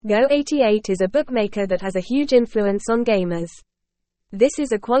GO88 is a bookmaker that has a huge influence on gamers. This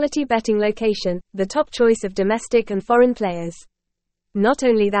is a quality betting location, the top choice of domestic and foreign players. Not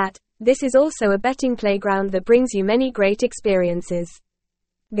only that, this is also a betting playground that brings you many great experiences.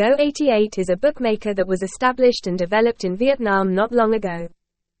 GO88 is a bookmaker that was established and developed in Vietnam not long ago.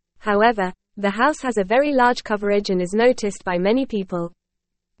 However, the house has a very large coverage and is noticed by many people.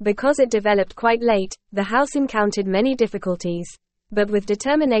 Because it developed quite late, the house encountered many difficulties. But with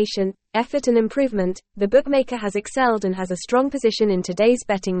determination, effort and improvement, the bookmaker has excelled and has a strong position in today's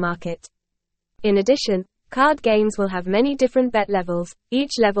betting market. In addition, card games will have many different bet levels,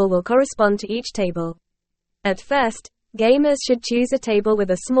 each level will correspond to each table. At first, gamers should choose a table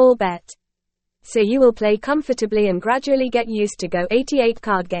with a small bet. So you will play comfortably and gradually get used to GO88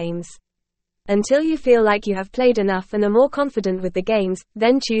 card games. Until you feel like you have played enough and are more confident with the games,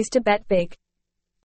 then choose to bet big.